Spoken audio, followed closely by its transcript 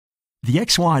The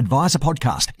XY Advisor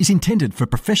podcast is intended for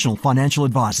professional financial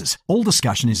advisors. All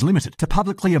discussion is limited to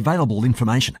publicly available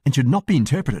information and should not be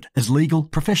interpreted as legal,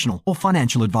 professional, or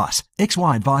financial advice.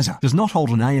 XY Advisor does not hold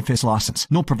an AFS license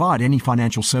nor provide any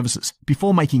financial services.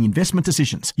 Before making investment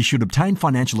decisions, you should obtain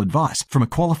financial advice from a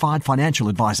qualified financial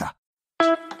advisor.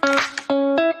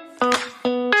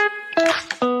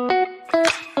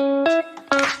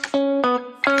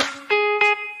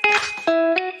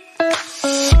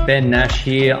 Ben Nash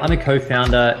here. I'm a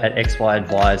co-founder at XY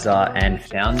Advisor and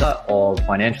founder of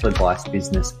financial advice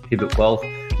business Pivot Wealth.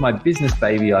 My business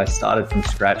baby I started from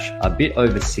scratch a bit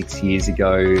over 6 years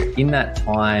ago. In that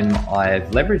time, I've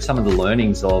leveraged some of the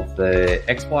learnings of the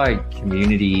XY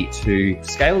community to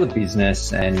scale the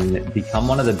business and become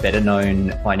one of the better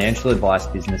known financial advice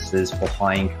businesses for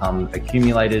high income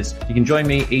accumulators. You can join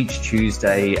me each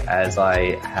Tuesday as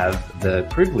I have the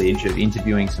privilege of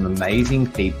interviewing some amazing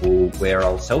people where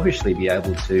I'll selfishly be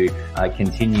able to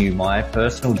continue my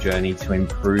personal journey to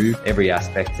improve every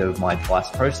aspect of my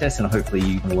advice process, and hopefully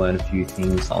you can learn a few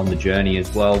things on the journey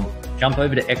as well. Jump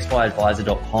over to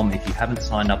xyadvisor.com if you haven't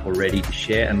signed up already to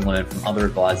share and learn from other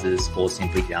advisors, or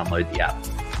simply download the app.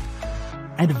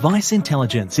 Advice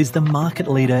Intelligence is the market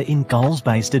leader in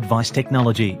goals-based advice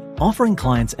technology. Offering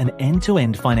clients an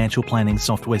end-to-end financial planning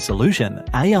software solution,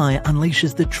 AI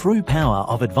unleashes the true power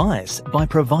of advice by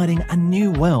providing a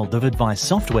new world of advice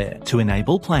software to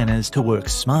enable planners to work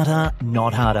smarter,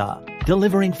 not harder.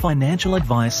 Delivering financial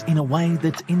advice in a way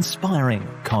that's inspiring,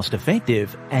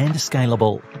 cost-effective, and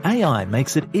scalable. AI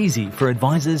makes it easy for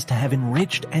advisors to have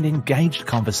enriched and engaged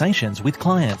conversations with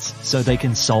clients so they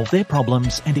can solve their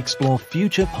problems and explore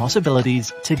future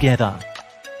possibilities together.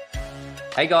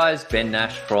 Hey guys, Ben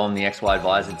Nash from the XY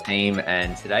Advisor team,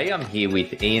 and today I'm here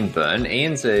with Ian Byrne.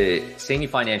 Ian's a Senior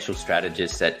Financial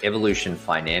Strategist at Evolution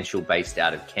Financial based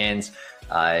out of Cairns.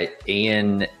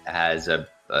 Ian has a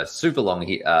super long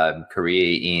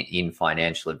career in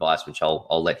financial advice, which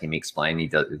I'll let him explain.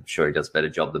 I'm sure he does a better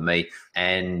job than me,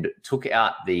 and took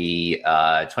out the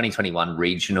 2021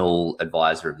 Regional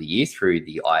Advisor of the Year through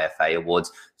the IFA Awards,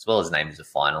 as well as named as a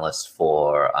finalist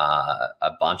for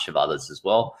a bunch of others as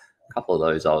well. A couple of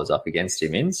those I was up against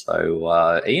him in.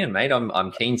 So Ian, mate,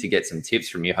 I'm keen to get some tips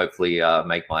from you, hopefully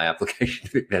make my application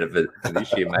a bit better for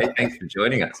this year, mate. Thanks for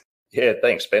joining us. Yeah,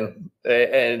 thanks, Ben.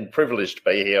 And privileged to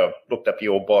be here. I've looked up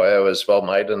your bio as well,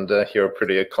 mate, and you're a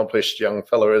pretty accomplished young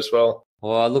fella as well.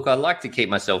 Well, look, I like to keep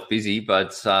myself busy,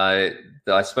 but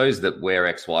I suppose that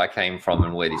where XY came from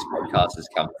and where this podcast has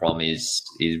come from is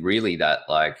really that,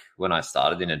 like, when I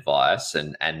started in advice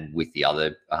and with the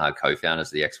other co-founders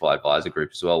of the XY Advisor group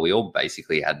as well, we all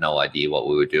basically had no idea what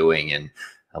we were doing, and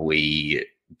we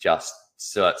just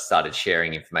started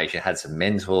sharing information, had some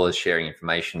mentors sharing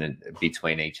information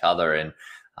between each other, and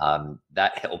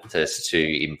that helped us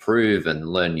to improve and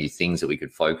learn new things that we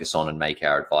could focus on and make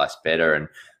our advice better. And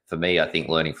for me, I think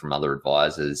learning from other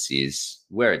advisors is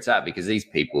where it's at, because these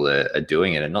people are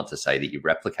doing it. And not to say that you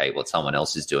replicate what someone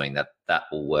else is doing, that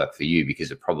will work for you, because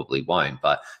it probably won't,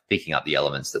 but picking up the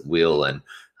elements that will, and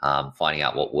finding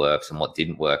out what works and what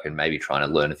didn't work, and maybe trying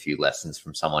to learn a few lessons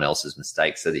from someone else's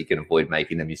mistakes so that you can avoid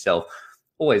making them yourself.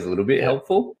 Always a little bit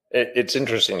helpful. It's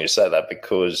interesting you say that,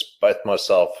 because both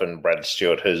myself and Brad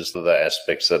Stewart, who's the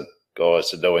aspects that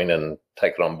guys are doing, and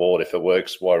take it on board. If it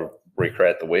works, why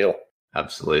recreate the wheel?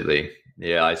 Absolutely.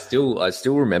 Yeah, I still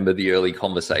remember the early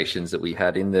conversations that we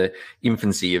had in the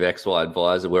infancy of XY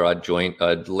Advisor, where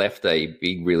I'd left a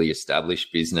big, really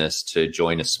established business to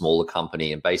join a smaller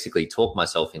company and basically talk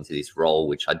myself into this role,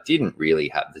 which I didn't really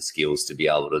have the skills to be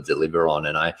able to deliver on.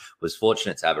 And I was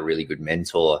fortunate to have a really good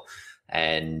mentor,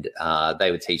 and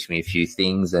they would teach me a few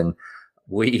things, and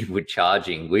we'd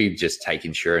just take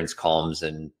insurance comms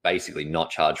and basically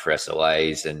not charge for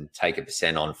SOAs and take a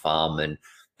 % on farm, and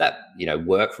that,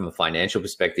 worked from a financial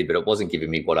perspective, but it wasn't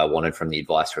giving me what I wanted from the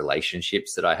advice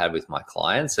relationships that I had with my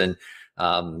clients. And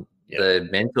the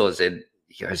mentor said,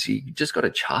 you just got to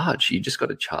charge. You just got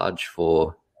to charge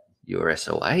for your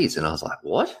SOAs. And I was like,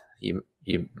 what?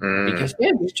 Because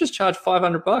you just charge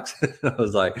 $500. I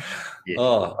was like,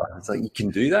 it's like, you can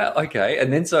do that? Okay.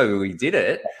 And then so we did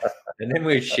it, and then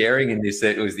we were sharing in this,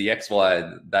 it was the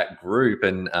XY, that group.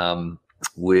 And I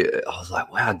was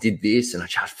like, wow, I did this and I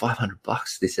charged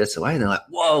 $500 this SOA. And they're like,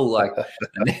 whoa,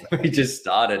 and then we just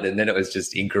started, and then it was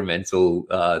just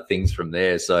incremental things from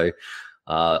there. So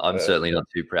I'm certainly not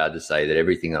too proud to say that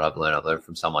everything that I've learned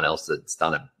from someone else that's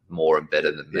done it more and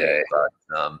better than me.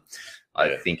 But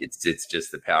I think it's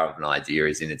just the power of an idea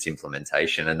is in its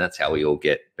implementation, and that's how we all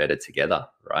get better together,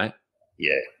 right?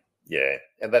 Yeah.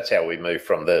 And that's how we move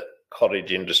from the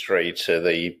cottage industry to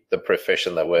the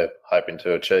profession that we're hoping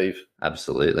to achieve.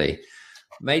 Absolutely.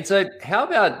 Mate, so how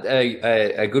about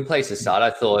a good place to start? I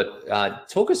thought,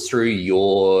 talk us through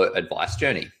your advice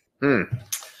journey.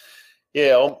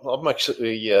 Yeah, I'm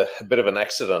actually a bit of an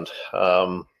accident.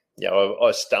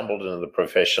 I stumbled into the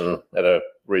profession at a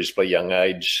reasonably young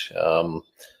age.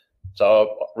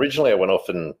 So originally I went off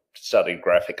and studied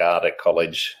graphic art at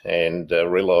college and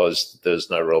realised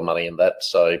there's no real money in that.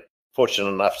 So fortunate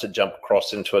enough to jump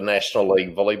across into a National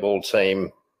League volleyball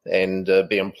team and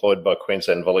be employed by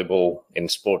Queensland Volleyball in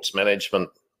sports management.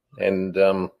 And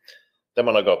then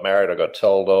when I got married, I got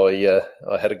told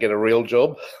I had to get a real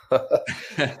job.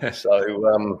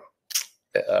 So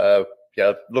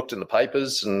looked in the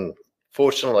papers, and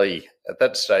fortunately at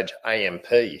that stage AMP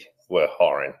were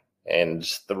hiring, and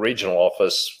the regional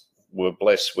office were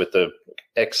blessed with an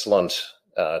excellent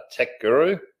tech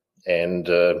guru and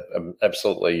an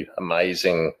absolutely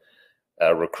amazing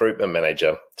recruitment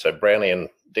manager. So Brownie and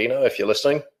Dino, if you're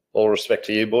listening, all respect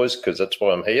to you boys, because that's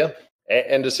why I'm here.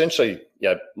 And essentially,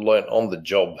 learnt on the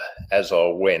job as I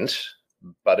went,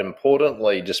 but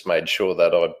importantly, just made sure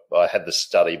that I had the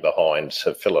study behind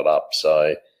to fill it up.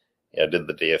 So, did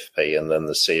the DFP and then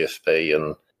the CFP,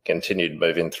 and continued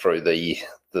moving through the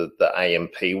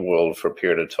AMP world for a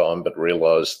period of time, but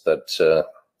realised that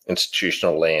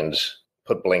institutional land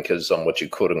put blinkers on what you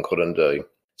could and couldn't do.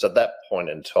 So at that point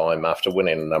in time, after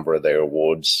winning a number of their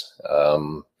awards,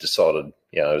 decided,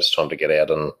 it was time to get out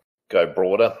and go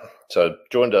broader. So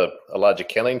joined a large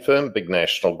accounting firm, big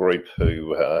national group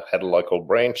who had a local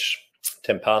branch,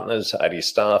 10 partners, 80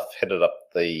 staff, headed up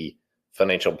the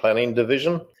financial planning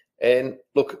division. And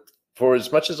look, for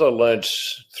as much as I learned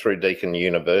through Deakin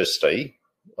University,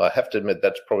 I have to admit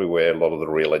that's probably where a lot of the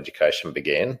real education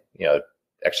began.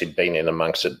 Actually being in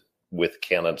amongst it with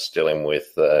accountants, dealing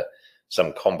with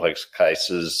some complex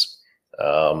cases,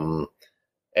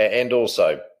 and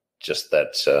also just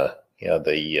that,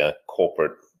 the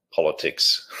corporate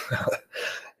politics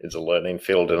is a learning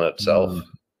field in itself.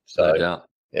 So,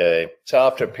 so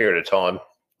after a period of time,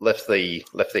 left the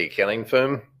accounting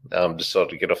firm, decided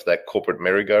to get off that corporate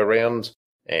merry-go-round,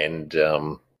 and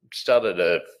started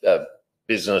a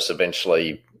business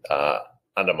eventually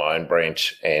under my own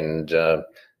branch. And a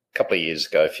few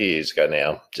years ago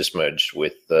now, just merged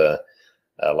with,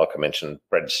 like I mentioned,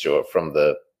 Brad Stewart from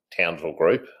the Townsville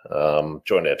Group,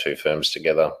 joined our two firms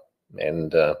together,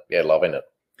 and loving it.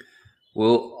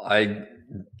 Well, I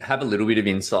have a little bit of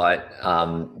insight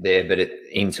there, but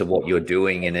into what you're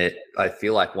doing, and I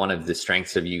feel like one of the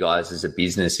strengths of you guys as a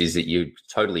business is that you're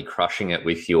totally crushing it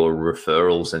with your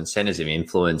referrals and centers of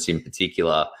influence in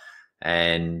particular,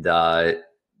 and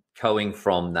going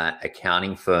from that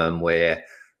accounting firm where,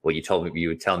 well, you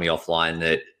were telling me offline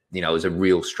that it was a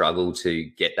real struggle to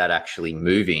get that actually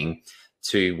moving,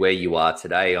 to where you are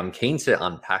today. I'm keen to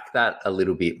unpack that a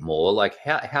little bit more. Like,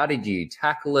 how did you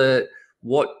tackle it?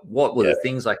 What were the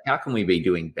things, like, how can we be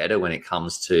doing better when it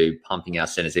comes to pumping our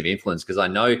centers of influence? Because I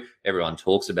know everyone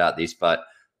talks about this, but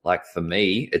like for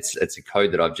me, it's a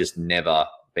code that I've just never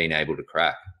been able to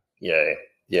crack. Yeah.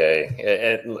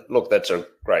 And look, that's a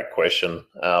great question.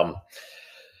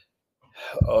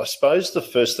 I suppose the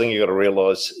first thing you got to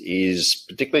realise is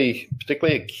particularly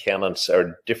accountants are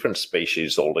a different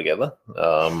species altogether.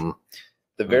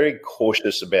 They're very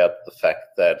cautious about the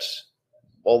fact that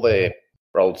while they're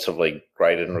relatively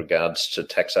great in regards to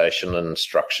taxation and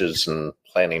structures and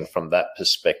planning from that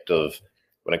perspective,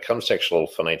 when it comes to actual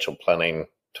financial planning,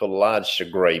 to a large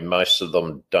degree, most of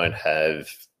them don't have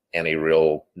any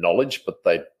real knowledge, but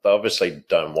they obviously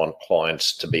don't want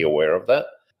clients to be aware of that.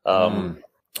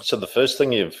 So the first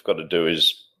thing you've got to do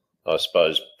is, I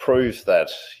suppose, prove that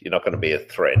you're not going to be a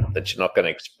threat, that you're not going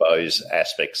to expose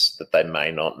aspects that they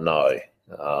may not know.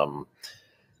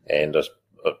 And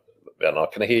I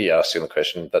can hear you asking the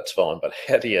question, that's fine, but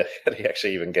how do you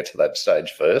actually even get to that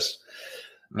stage first?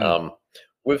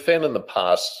 We've found in the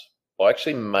past, by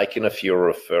actually making a few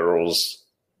referrals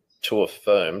to a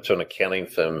firm, to an accounting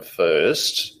firm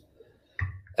first,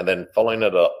 and then following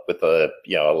it up with a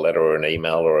letter or an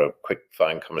email or a quick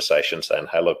phone conversation saying,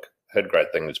 hey, look, heard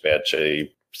great things about you,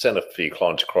 send a few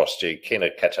clients across to you, keen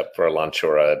to catch up for a lunch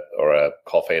or a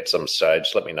coffee at some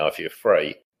stage, let me know if you're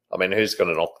free. I mean, who's going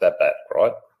to knock that back,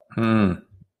 right?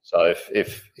 So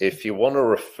if you want a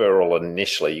referral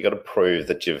initially, you've got to prove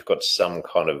that you've got some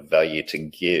kind of value to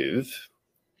give.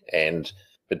 And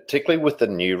particularly with the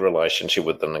new relationship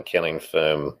with an accounting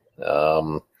firm,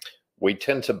 we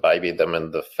tend to baby them in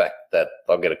the fact that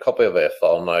they'll get a copy of our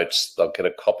file notes, they'll get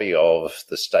a copy of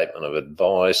the statement of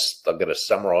advice, they'll get a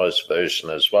summarised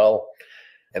version as well.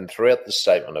 And throughout the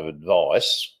statement of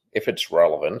advice, if it's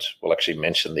relevant, we'll actually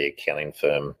mention the accounting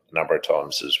firm a number of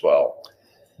times as well.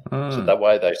 So that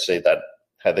way they see that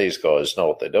hey, these guys know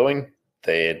what they're doing.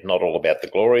 They're not all about the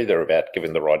glory. They're about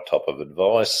giving the right type of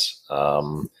advice.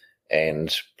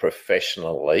 And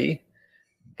professionally,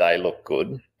 they look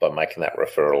good by making that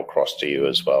referral across to you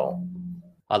as well.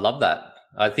 I love that.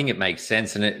 I think it makes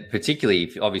sense. And it, particularly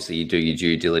if obviously you do your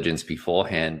due diligence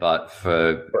beforehand, but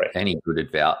for any good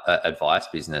advice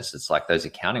business, it's like those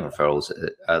accounting referrals,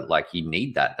 like you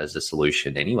need that as a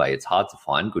solution anyway. It's hard to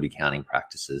find good accounting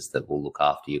practices that will look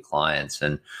after your clients.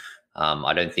 And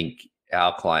I don't think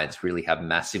our clients really have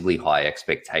massively high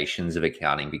expectations of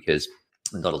accounting because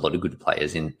not a lot of good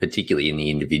players in, particularly in the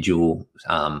individual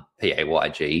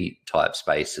PAYG type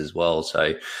space as well.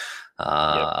 So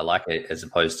I like it as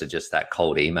opposed to just that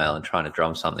cold email and trying to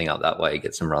drum something up that way,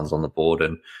 get some runs on the board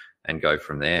and go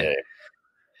from there. Yeah.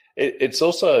 It's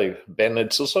also, Ben,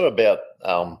 it's also about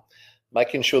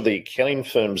making sure the accounting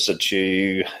firms that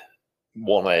you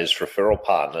want as referral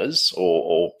partners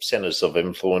or centers of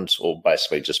influence or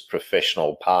basically just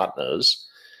professional partners,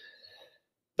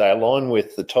 they align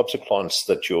with the types of clients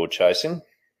that you're chasing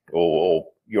or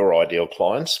your ideal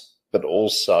clients, but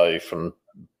also from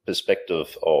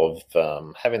perspective of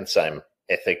having the same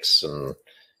ethics and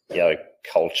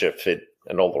culture fit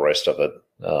and all the rest of it.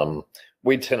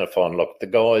 We tend to find, look, the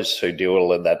guys who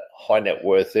deal in that high net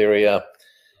worth area,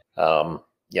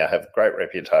 have great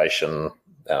reputation,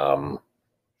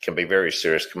 can be very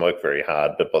serious, can work very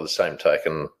hard, but by the same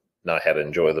token, know how to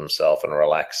enjoy themselves and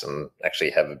relax and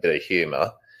actually have a bit of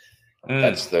humour.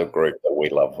 That's the group that we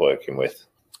love working with.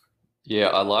 Yeah,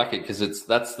 I like it because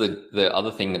that's the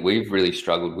other thing that we've really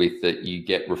struggled with, that you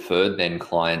get referred then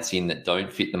clients in that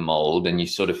don't fit the mold, and you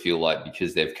sort of feel like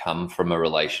because they've come from a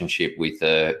relationship with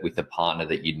a partner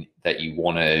that you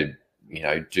want to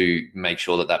do make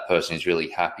sure that person is really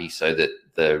happy so that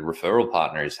the referral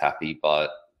partner is happy,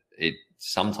 but it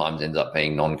sometimes ends up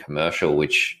being non-commercial,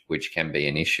 which can be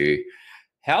an issue.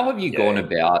 How have you gone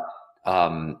about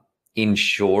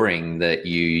ensuring that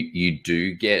you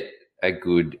do get a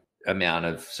good amount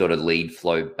of sort of lead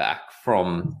flow back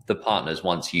from the partners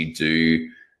once you do,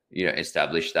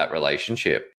 establish that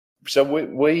relationship? So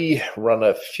we run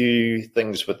a few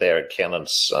things with our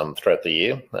accountants throughout the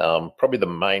year. Probably the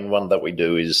main one that we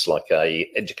do is like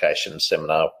a education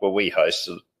seminar where we host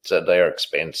it at their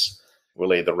expense.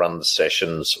 We'll either run the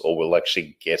sessions or we'll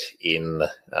actually get in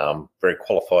very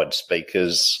qualified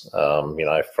speakers,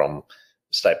 from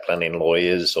estate planning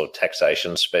lawyers or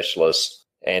taxation specialists,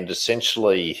 and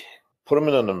essentially put them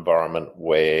in an environment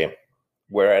where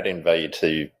we're adding value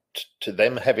to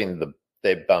them having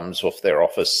their bums off their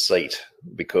office seat.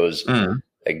 Because,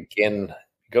 again,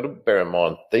 you've got to bear in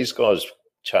mind, these guys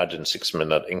charge in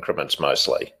 6-minute increments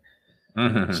mostly.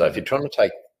 Mm-hmm. So if you're trying to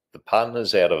take the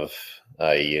partners out of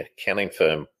a accounting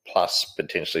firm plus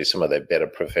potentially some of their better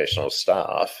professional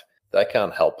staff, they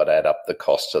can't help but add up the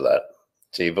cost of that.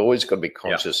 So you've always got to be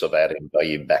conscious of adding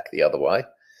value back the other way.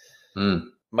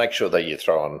 Make sure that you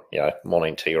throw on,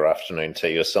 morning tea or afternoon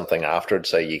tea or something after it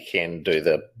so you can do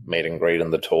the meet and greet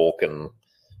and the talk and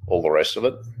all the rest of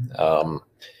it.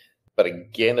 But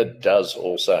again, it does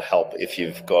also help if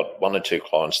you've got one or two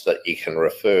clients that you can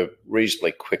refer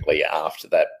reasonably quickly after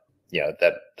that,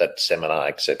 that seminar,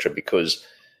 etc., because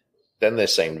then they're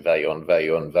seeing value on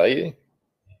value on value.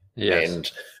 Yes.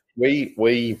 And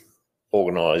we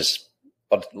organise,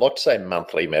 I'd like to say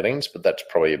monthly meetings, but that's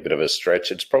probably a bit of a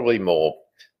stretch. It's probably more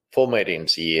 4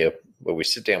 meetings a year where we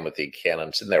sit down with the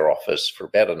accountants in their office for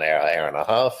about an hour, hour and a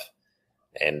half,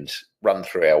 and run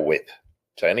through our WIP.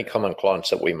 So any common clients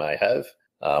that we may have,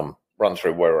 run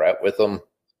through where we're at with them.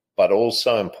 But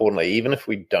also importantly, even if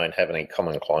we don't have any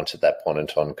common clients at that point in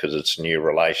time, because it's a new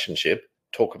relationship,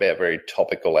 talk about very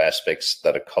topical aspects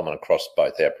that are common across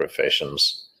both our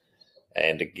professions.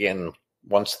 And again,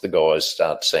 once the guys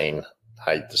start seeing,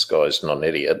 hey, this guy's not an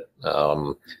idiot,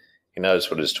 he knows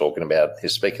what he's talking about,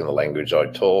 he's speaking the language I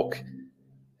talk,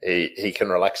 he can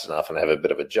relax enough and have a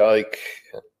bit of a joke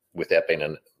without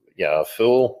being a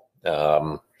fool.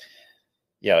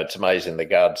 It's amazing, the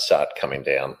guards start coming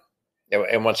down.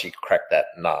 And once you crack that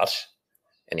nut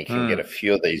and you can get a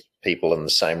few of these people in the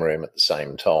same room at the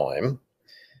same time,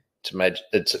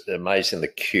 it's amazing the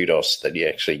kudos that you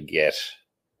actually get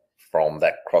from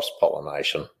that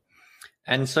cross-pollination.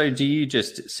 And so do you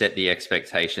just set the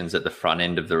expectations at the front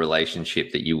end of the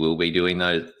relationship that you will be doing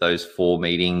those 4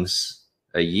 meetings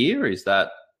a year? Is that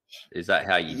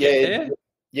how you get there?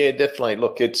 Yeah, definitely.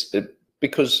 Look,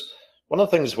 because one of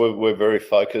the things we're very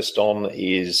focused on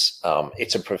is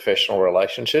it's a professional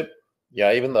relationship.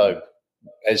 Yeah, even though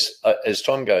as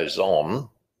time goes on,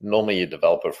 normally you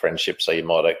develop a friendship, so you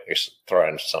might throw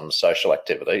in some social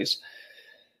activities.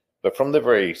 But from the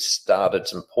very start,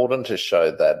 it's important to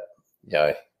show that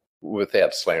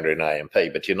without slandering AMP,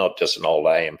 but you're not just an old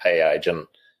AMP agent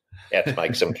out to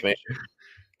make some commission,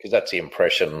 because that's the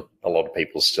impression a lot of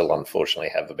people still unfortunately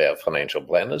have about financial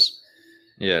planners.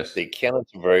 Yes. The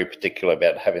accountants are very particular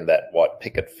about having that white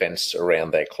picket fence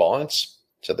around their clients.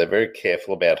 So they're very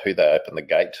careful about who they open the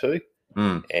gate to.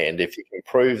 And if you can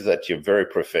prove that you're very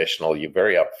professional, you're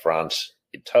very upfront,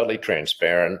 you're totally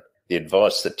transparent, the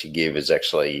advice that you give is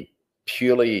actually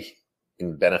purely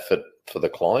in benefit for the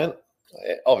client,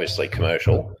 obviously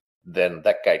commercial, then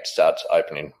that gate starts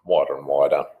opening wider and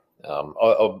wider.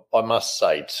 I must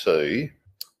say too,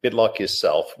 a bit like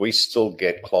yourself, we still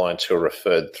get clients who are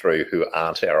referred through who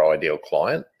aren't our ideal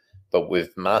client, but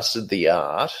we've mastered the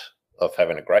art of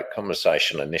having a great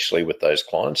conversation initially with those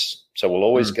clients. So we'll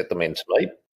always get them in to meet,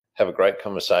 have a great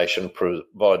conversation,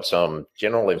 provide some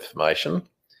general information.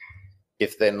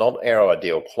 If they're not our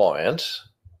ideal client,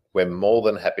 we're more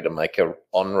than happy to make an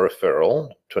on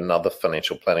referral to another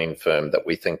financial planning firm that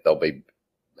we think they'll be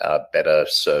better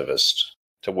serviced.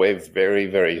 So we're very,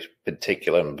 very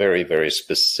particular and very, very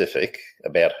specific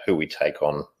about who we take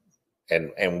on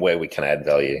and where we can add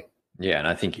value. Yeah, and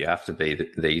I think you have to be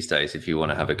these days if you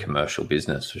want to have a commercial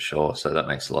business, for sure. So that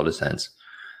makes a lot of sense.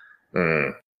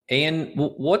 Ian,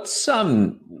 what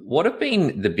have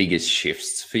been the biggest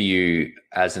shifts for you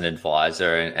as an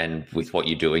advisor and with what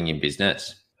you're doing in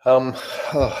business? Tell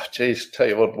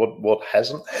you what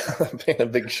hasn't been a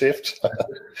big shift.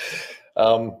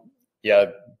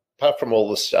 Apart from all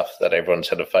the stuff that everyone's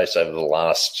had to face over the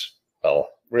last,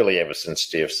 really ever since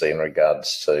GFC in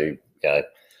regards to,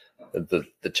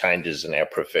 the changes in our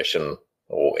profession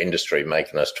or industry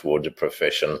making us towards a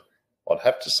profession, I'd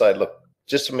have to say, look,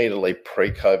 just immediately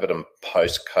pre-COVID and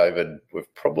post-COVID,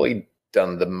 we've probably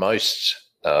done the most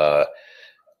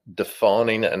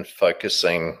defining and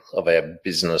focusing of our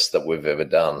business that we've ever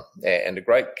done. And a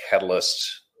great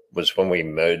catalyst was when we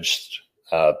merged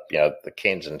the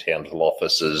Cairns and Townsville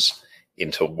offices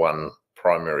into one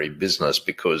primary business,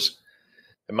 because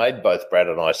it made both Brad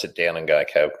and I sit down and go,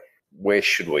 okay, where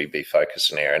should we be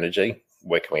focusing our energy?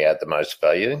 Where can we add the most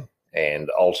value? And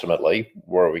ultimately,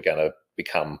 where are we going to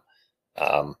become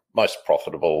most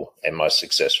profitable and most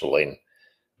successful in?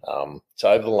 So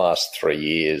over the last 3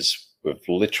 years, we've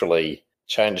literally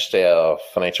changed our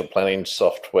financial planning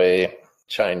software,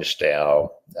 changed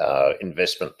our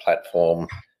investment platform,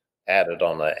 added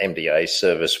on an MDA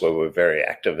service where we're very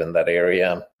active in that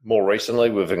area. More recently,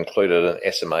 we've included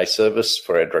an SMA service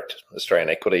for our direct Australian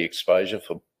equity exposure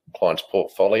for clients'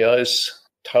 portfolios.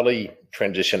 Totally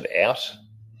transitioned out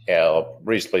our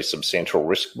reasonably substantial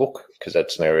risk book, because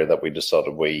that's an area that we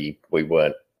decided we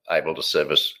weren't able to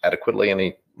service adequately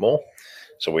anymore.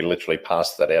 So we literally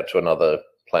passed that out to another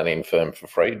planning firm for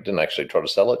free. Didn't actually try to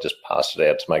sell it, just passed it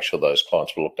out to make sure those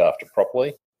clients were looked after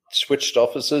properly. Switched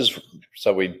offices.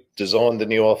 So we designed the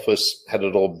new office, had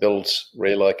it all built,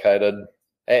 relocated.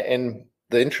 And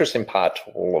the interesting part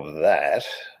to all of that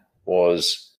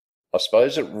was, I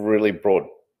suppose it really brought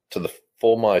to the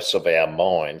foremost of our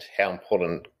mind how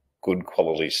important good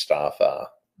quality staff are.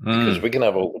 Because we can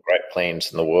have all the great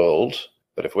plans in the world,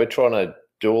 but if we're trying to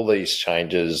do all these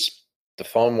changes,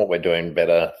 define what we're doing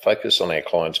better, focus on our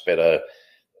clients better,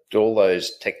 do all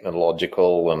those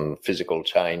technological and physical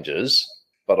changes,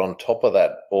 but on top of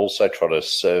that, also try to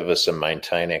service and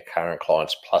maintain our current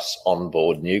clients plus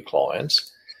onboard new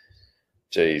clients.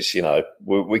 Geez,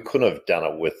 we couldn't have done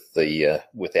it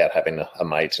without having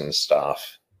amazing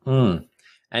staff.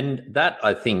 And that,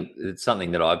 I think, it's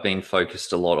something that I've been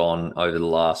focused a lot on over the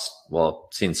last,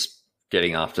 since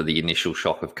getting after the initial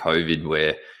shock of COVID,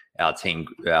 where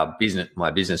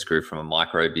my business grew from a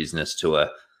micro business to a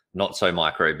not so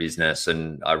micro business.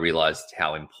 And I realized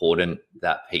how important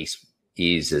that piece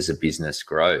is as a business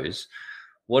grows.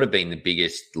 What have been the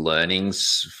biggest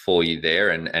learnings for you there?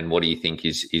 And what do you think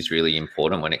is really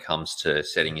important when it comes to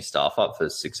setting your staff up for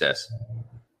success?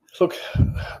 Look,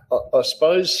 I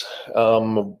suppose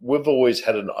we've always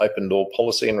had an open door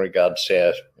policy in regards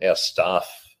to our staff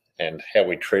and how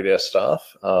we treat our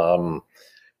staff,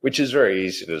 which is very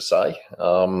easy to say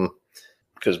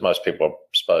because most people, I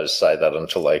suppose, say that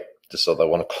until they decide they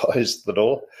want to close the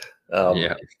door.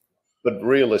 But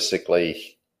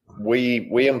realistically,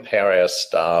 we empower our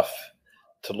staff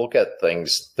to look at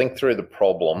things, think through the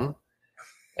problem,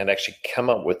 and actually come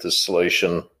up with the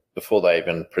solution before they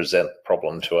even present the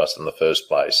problem to us in the first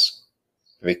place.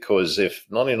 Because if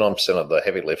 99% of the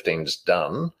heavy lifting is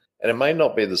done, and it may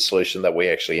not be the solution that we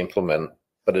actually implement,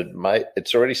 but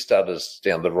it's already started us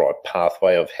down the right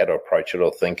pathway of how to approach it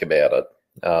or think about it.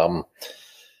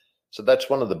 So that's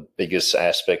one of the biggest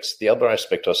aspects. The other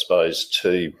aspect, I suppose,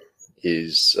 too,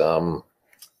 is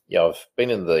I've been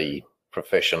in the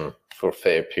profession for a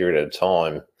fair period of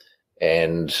time.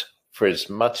 And for as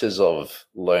much as I've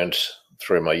learnt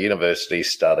through my university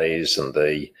studies and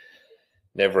the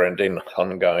never-ending,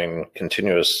 ongoing,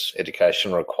 continuous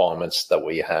education requirements that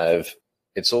we have,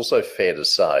 it's also fair to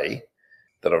say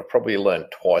that I've probably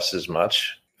learnt twice as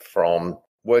much from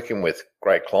working with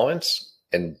great clients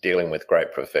and dealing with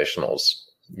great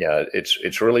professionals. You know,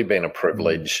 it's really been a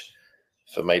privilege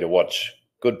for me to watch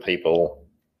good people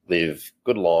live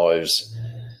good lives,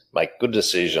 make good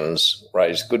decisions,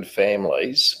 raise good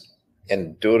families,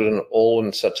 and do it all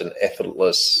in such an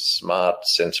effortless, smart,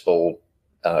 sensible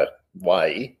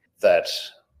way that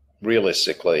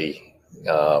realistically,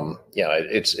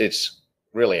 it's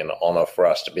really an honour for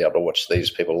us to be able to watch these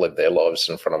people live their lives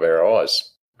in front of our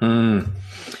eyes.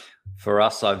 For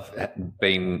us, I've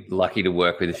been lucky to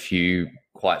work with a few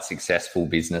quite successful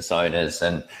business owners,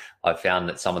 and I've found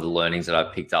that some of the learnings that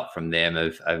I've picked up from them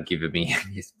have given me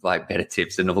like better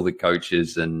tips than all the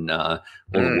coaches and all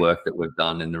the work that we've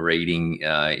done and the reading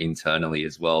internally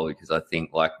as well. Because I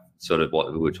think, like sort of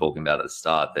what we were talking about at the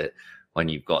start, that when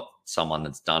you've got someone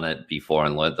that's done it before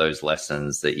and learned those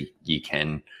lessons, that you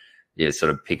can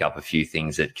sort of pick up a few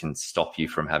things that can stop you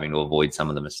from having to avoid some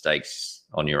of the mistakes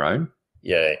on your own.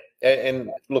 Yeah. And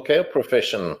look, our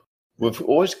profession, we've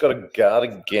always got to guard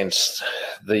against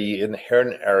the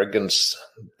inherent arrogance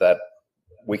that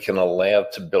we can allow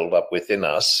to build up within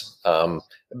us, a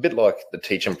bit like the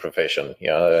teaching profession, you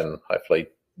know, and hopefully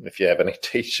if you have any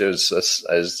teachers as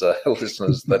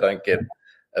listeners, they don't get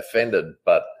offended.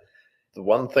 But the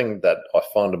one thing that I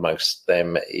find amongst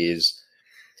them is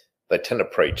they tend to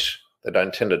preach. They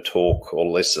don't tend to talk or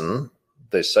listen.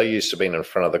 They're so used to being in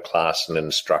front of the class and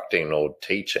instructing or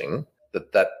teaching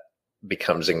that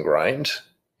becomes ingrained.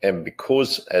 And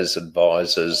because as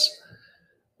advisors,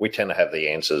 we tend to have the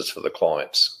answers for the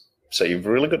clients. So you've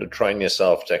really got to train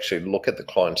yourself to actually look at the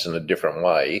clients in a different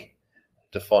way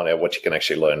to find out what you can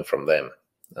actually learn from them.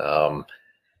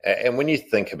 And when you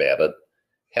think about it,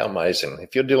 how amazing.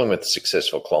 If you're dealing with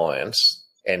successful clients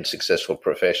and successful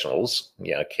professionals,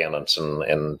 you know, accountants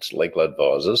and legal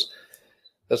advisors,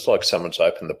 it's like someone's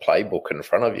opened the playbook in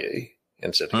front of you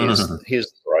and said, here's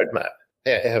the roadmap.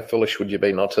 How foolish would you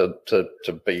be not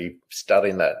to be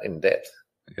studying that in depth?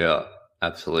 Yeah,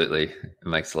 absolutely. It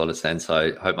makes a lot of sense.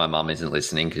 I hope my mum isn't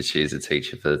listening because she's a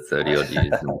teacher for 30 odd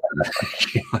years and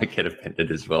she might get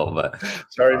offended as well. But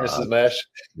sorry, Mrs. Nash.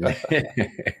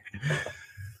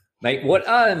 Mate,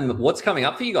 what's coming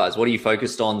up for you guys? What are you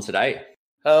focused on today?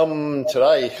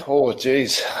 Today,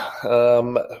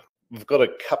 we've got a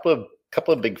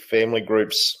couple of big family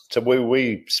groups. So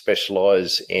we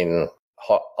specialise in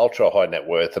ultra high net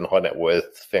worth and high net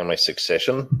worth family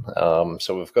succession.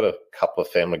 So we've got a couple of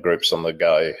family groups on the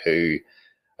go who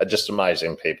are just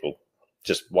amazing people,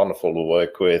 just wonderful to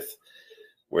work with.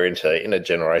 We're into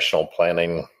intergenerational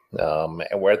planning, and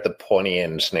we're at the pointy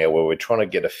ends now where we're trying to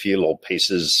get a few little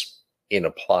pieces in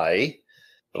a play,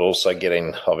 but also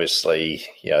getting obviously,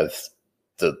 you know,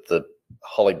 the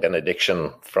holy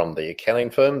benediction from the accounting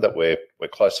firm that we're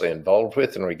closely involved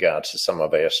with in regards to some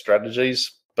of our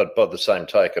strategies. But by the same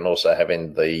token, also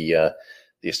having the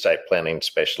estate planning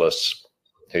specialist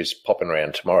who's popping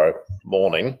around tomorrow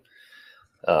morning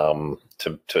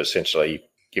to essentially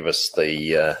give us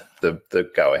the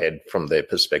go ahead from their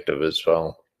perspective as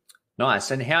well.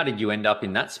 Nice. And how did you end up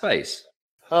in that space?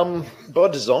 By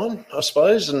design, I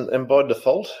suppose, and by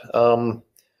default.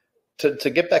 To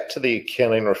get back to the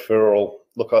accounting referral,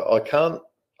 look, I can't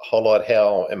highlight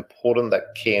how important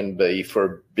that can be for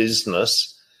a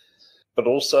business, but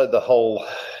also the whole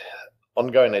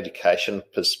ongoing education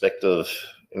perspective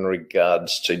in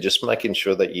regards to just making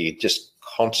sure that you just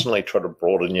constantly try to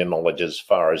broaden your knowledge as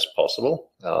far as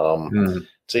possible.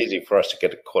 It's easy for us to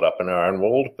get caught up in our own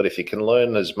world, but if you can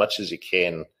learn as much as you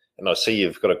can, and I see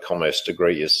you've got a commerce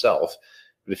degree yourself,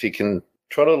 but if you can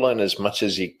try to learn as much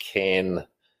as you can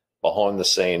behind the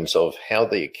scenes of how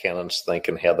the accountants think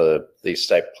and how the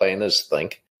estate planners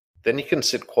think, then you can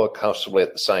sit quite comfortably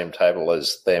at the same table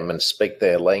as them and speak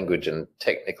their language in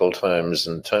technical terms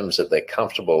and terms that they're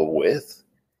comfortable with,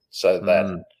 so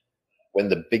that when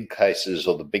the big cases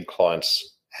or the big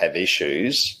clients have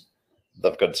issues,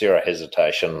 they've got zero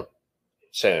hesitation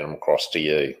sending them across to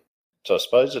you. So I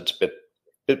suppose it's a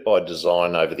bit by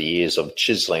design over the years of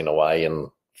chiseling away and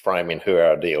framing who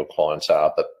our ideal clients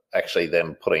are, but actually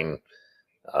them putting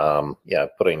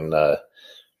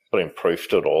proof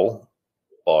to it all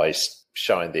by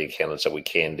showing the accountants that we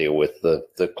can deal with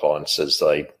the clients as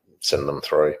they send them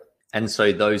through. And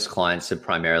so those clients are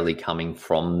primarily coming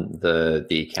from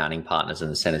the accounting partners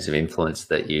and the centers of influence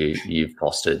that you've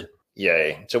fostered.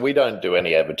 Yeah, so we don't do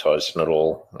any advertising at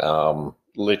all.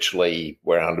 Literally,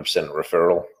 we're 100%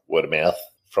 referral, word of mouth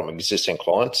from existing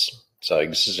clients. So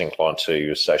existing clients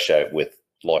who associate with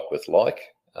like,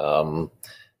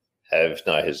 have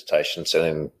no hesitation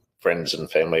sending friends and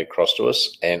family across to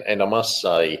us. And I must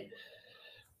say,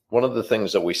 one of the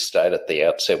things that we state at the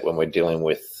outset when we're dealing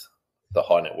with the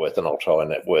high net worth and ultra high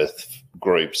net worth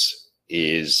groups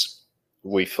is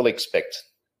we fully expect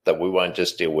that we won't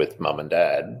just deal with mum and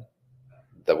dad,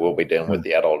 that we'll be dealing with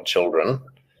the adult children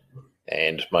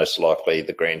and most likely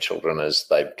the grandchildren as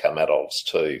they become adults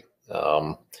too.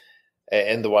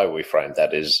 And the way we frame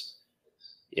that is,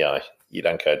 you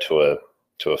don't go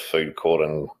to a food court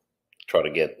and try to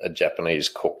get a Japanese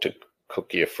cook to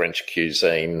cook your French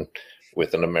cuisine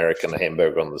with an American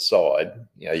hamburger on the side.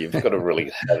 You've got to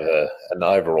really have an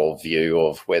overall view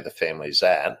of where the family's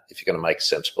at if you're going to make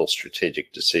sensible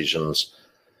strategic decisions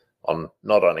on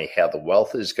not only how the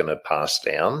wealth is going to pass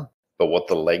down, but what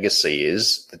the legacy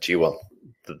is that you want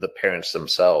the parents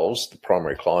themselves, the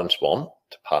primary clients, want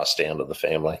to pass down to the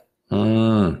family.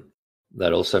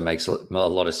 That also makes a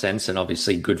lot of sense, and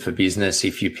obviously good for business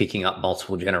if you're picking up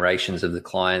multiple generations of the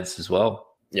clients as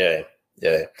well. Yeah.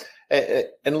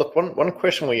 And look, one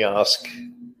question we ask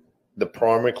the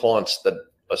primary clients that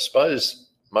I suppose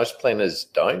most planners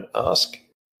don't ask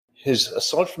is,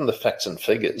 aside from the facts and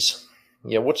figures,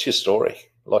 what's your story?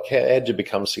 Like, how did you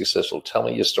become successful? Tell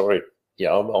me your story.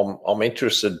 I'm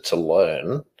interested to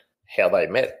learn how they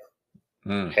met,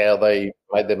 how they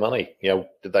made their money.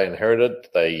 Did they inherit it?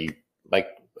 Did they make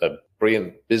a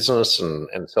brilliant business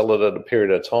and sell it at a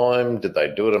period of time? Did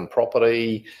they do it in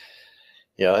property?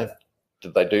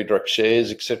 Did they do direct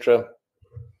shares, etc.?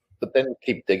 But then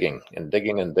keep digging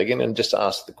and just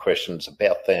ask the questions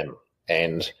about them.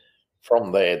 And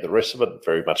from there, the rest of it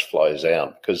very much flows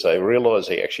out because they realise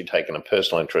they're actually taking a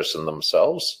personal interest in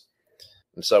themselves.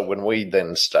 And so when we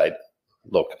then state,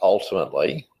 look,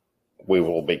 ultimately, we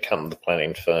will become the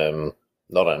planning firm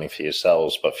not only for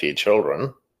yourselves but for your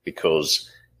children, because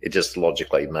it just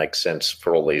logically makes sense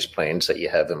for all these plans that you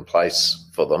have in place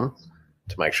for them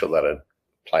to make sure that it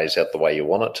plays out the way you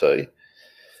want it to.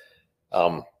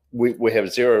 We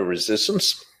have zero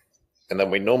resistance, and then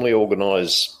we normally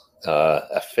organise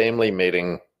a family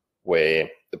meeting where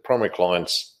the primary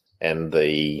clients and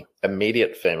the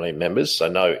immediate family members, so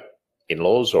no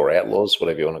in-laws or outlaws,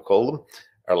 whatever you want to call them,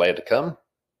 are allowed to come.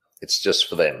 It's just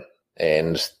for them.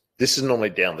 And this is normally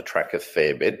down the track a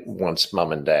fair bit once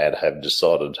mum and dad have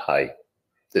decided, hey,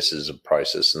 this is a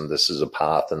process and this is a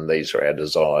path and these are our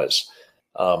desires.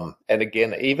 And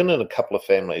again, even in a couple of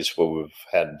families where we've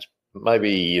had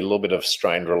maybe a little bit of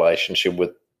strained relationship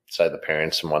with, say, the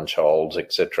parents and one child,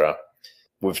 etc.,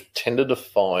 we've tended to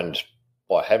find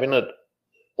by having it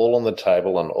all on the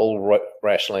table and all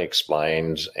rationally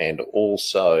explained, and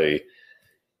also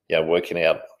working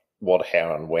out what,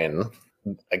 how and when,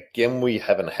 again, we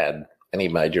haven't had any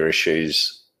major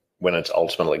issues when it's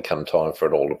ultimately come time for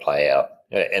it all to play out.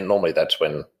 And normally that's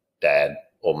when dad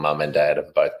or mum and dad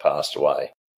have both passed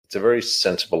away. It's a very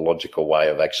sensible, logical way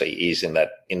of actually easing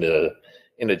that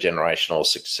intergenerational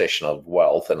succession of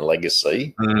wealth and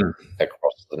legacy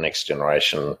across the next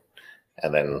generation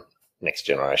and then next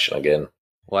generation again.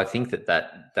 Well, I think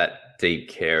that deep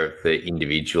care of the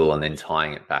individual and then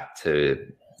tying it back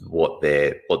to what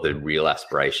the real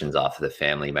aspirations are for the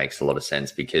family makes a lot of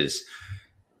sense, because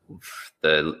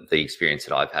the experience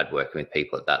that I've had working with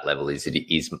people at that level is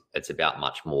it's about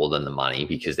much more than the money,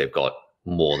 because they've got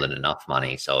more than enough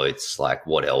money. So it's like,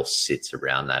 what else sits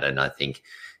around that? And I think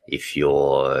if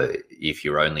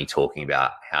you're only talking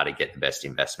about how to get the best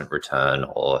investment return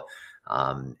or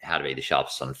how to be the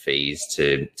sharpest on fees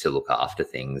to look after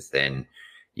things, then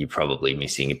you're probably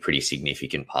missing a pretty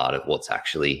significant part of what's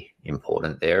actually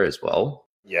important there as well.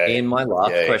 Yeah. And my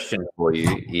last question for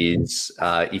you is,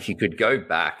 if you could go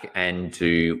back and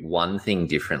do one thing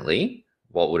differently,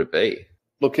 what would it be?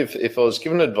 Look, if I was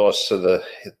given advice to the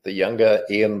younger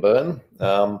Ian Byrne,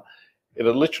 it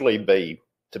would literally be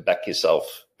to back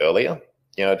yourself earlier.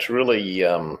 It's really,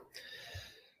 I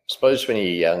suppose when you're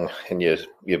young and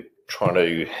you're trying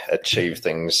to achieve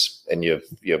things and you're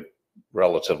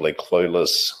relatively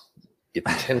clueless, you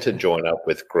tend to join up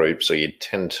with groups, or you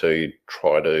tend to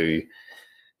try to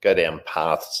go down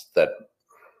paths that,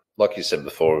 like you said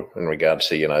before, in regards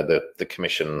to, the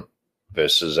commission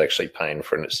versus actually paying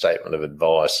for a statement of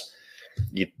advice,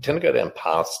 you tend to go down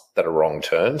paths that are wrong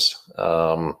turns.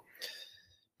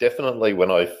 Definitely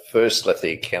when I first left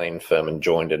the accounting firm and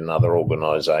joined another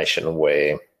organisation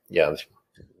where,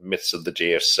 midst of the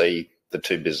GFC, the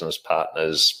two business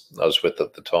partners I was with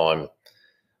at the time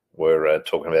were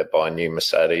talking about buying new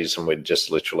Mercedes, and we'd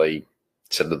just literally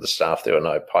said to the staff there were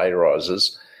no pay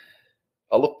rises.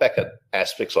 I look back at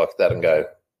aspects like that and go,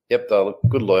 yep, they're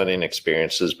good learning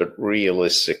experiences, but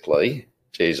realistically,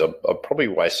 geez, I probably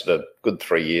wasted a good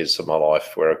 3 years of my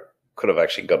life where I could have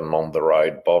actually gotten on the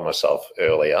road by myself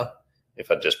earlier if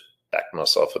I just backed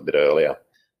myself a bit earlier.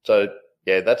 So,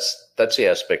 yeah, that's the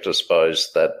aspect, I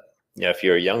suppose, that, you know, if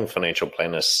you're a young financial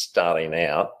planner starting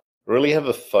out, really have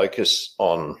a focus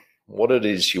on what it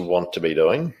is you want to be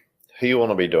doing, who you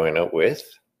want to be doing it with,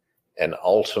 and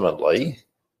ultimately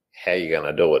how you're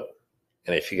going to do it.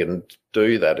 And if you can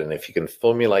do that, and if you can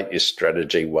formulate your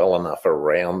strategy well enough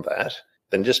around that,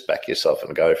 then just back yourself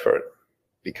and go for it.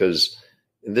 Because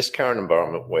in this current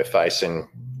environment we're facing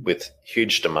with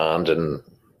huge demand and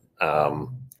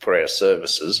for our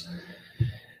services,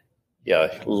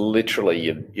 literally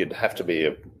you'd have to be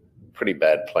a pretty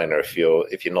bad planner if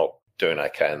you're not doing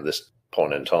okay in this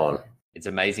point in time. It's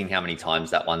amazing how many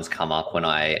times that one's come up when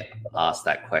I ask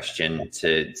that question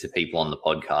to people on the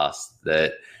podcast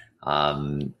that,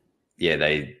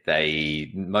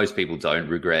 most people don't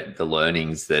regret the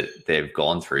learnings that they've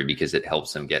gone through because it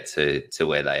helps them get to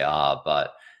where they are.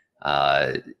 But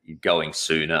going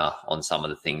sooner on some of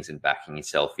the things and backing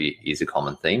yourself is a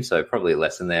common theme. So probably a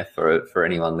lesson there for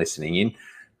anyone listening in.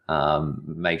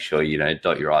 Make sure,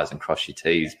 dot your I's and cross your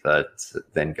T's, but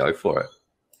then go for it.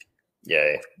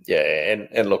 Yeah.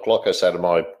 And look, like I say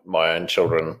to my own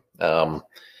children,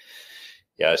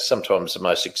 sometimes the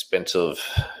most expensive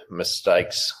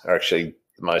mistakes are actually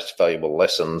the most valuable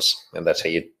lessons, and that's how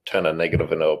you turn a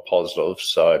negative into a positive.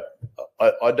 So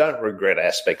I don't regret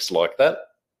aspects like that,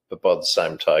 but by the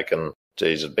same token,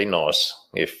 geez, it'd be nice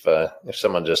if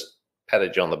someone just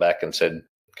patted you on the back and said,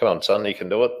 "Come on, son, you can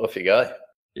do it. Off you go."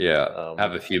 Yeah,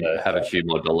 have a few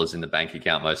more dollars in the bank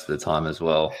account most of the time as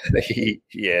well.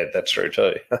 Yeah, that's true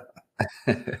too.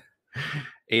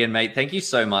 Ian, mate, thank you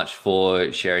so much for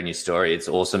sharing your story. It's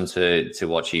awesome to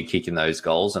watch you kicking those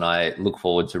goals, and I look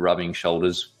forward to rubbing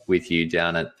shoulders with you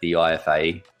down at the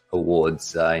IFA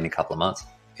Awards in a couple of months.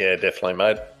 Yeah, definitely,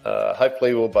 mate.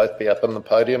 Hopefully, we'll both be up on the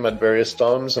podium at various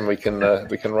times, and we can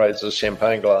raise a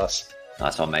champagne glass.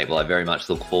 Nice one, mate. Well, I very much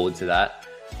look forward to that.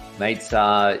 Mates,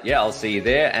 I'll see you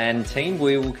there. And team,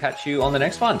 we will catch you on the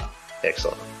next one.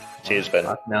 Excellent. Cheers, Ben.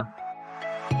 Bye now.